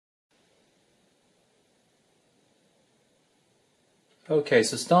Okay,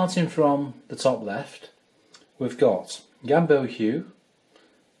 so starting from the top left, we've got Gambo Hue,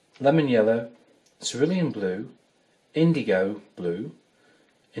 Lemon Yellow, Cerulean Blue, Indigo Blue,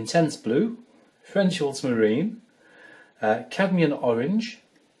 Intense Blue, French Ultramarine, Cadmium Orange,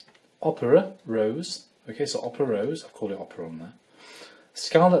 Opera Rose, okay, so Opera Rose, I've called it Opera on there,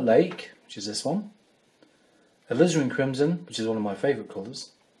 Scarlet Lake, which is this one, Alizarin Crimson, which is one of my favourite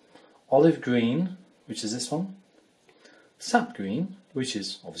colours, Olive Green, which is this one, Sap Green, which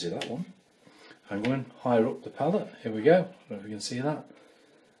is obviously that one. I'm going higher up the palette, here we go, I don't know if you can see that.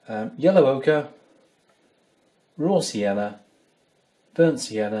 Yellow Ochre, Raw Sienna, Burnt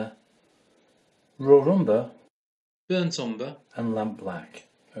Sienna, Raw Umber, Burnt Umber and Lamp Black.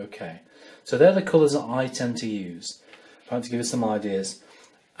 Okay, so they're the colours that I tend to use. Trying to give you some ideas.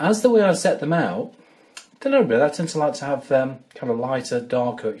 As the way I set them out, I don't know really, I tend to like to have kind of lighter,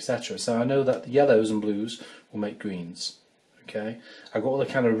 darker, etc. So I know that the yellows and blues will make greens. Okay, I've got all the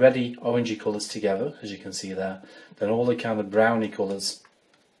kind of reddy, orangey colours together, as you can see there. Then all the kind of browny colours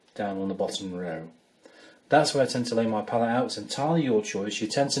down on the bottom row. That's where I tend to lay my palette out. It's entirely your choice. You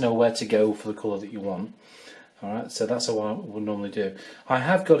tend to know where to go for the colour that you want. Alright, so that's what I would normally do. I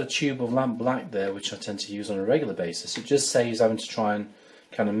have got a tube of lamp black there, which I tend to use on a regular basis. It just saves having to try and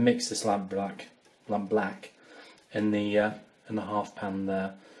kind of mix this lamp black in the half pan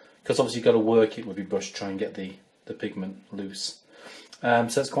there, because obviously you've got to work it with your brush to try and get the pigment loose. So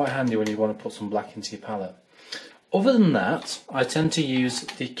it's quite handy when you want to put some black into your palette. Other than that, I tend to use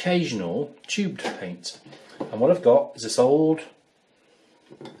the occasional tubed paint, and what I've got is this old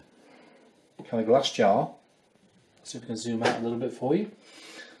kind of glass jar. See if we can zoom out a little bit for you.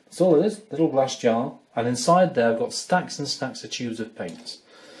 That's all it is, little glass jar, and inside there I've got stacks and stacks of tubes of paint.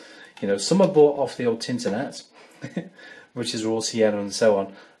 You know, some I bought off the old Tinternet, which is Raw Sienna and so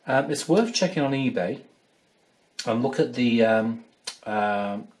on. It's worth checking on eBay and look at the,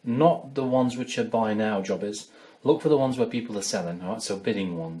 not the ones which are buy now jobbers, look for the ones where people are selling, alright, so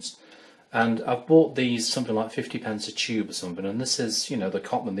bidding ones. And I've bought these something like 50p a tube or something, and this is, you know,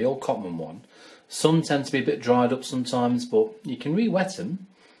 the old Cotman one. Some tend to be a bit dried up sometimes, but you can re-wet them.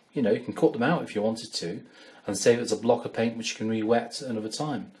 You know, you can cut them out if you wanted to, and save it as a block of paint which you can re-wet another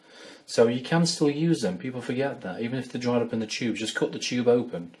time. So you can still use them. People forget that. Even if they're dried up in the tube, just cut the tube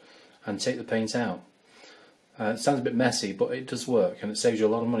open and take the paint out. It sounds a bit messy, but it does work, and it saves you a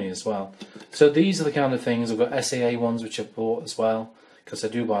lot of money as well. So these are the kind of things. I've got SAA ones which I've bought as well, because I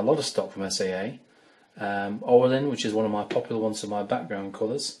do buy a lot of stock from SAA. Orlin, which is one of my popular ones for my background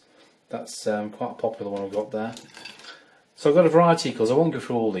colours. That's quite a popular one I've got there. So I've got a variety of colours. I won't go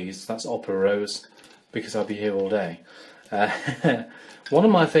through all these. That's Opera Rose, because I'll be here all day. One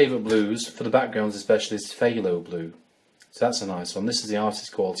of my favourite blues, for the backgrounds especially, is Phthalo Blue. So that's a nice one. This is the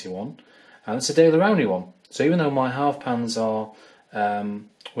artist quality one. And it's a Daler Rowney one. So even though my half pans are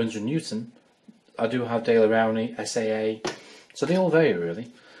Winsor & Newton, I do have Daler Rowney, SAA. So they all vary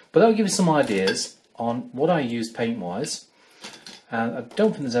really. But that'll give you some ideas on what I use paint-wise. And I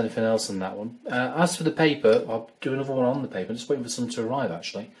don't think there's anything else in that one. As for the paper, I'll do another one on the paper. I'm just waiting for some to arrive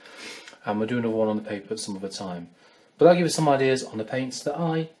actually. And we'll do another one on the paper at some other time. But I'll give you some ideas on the paints that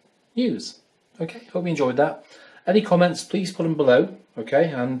I use. Okay, hope you enjoyed that. Any comments, please put them below.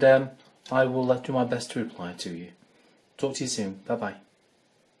 Okay, and I will do my best to reply to you. Talk to you soon. Bye bye.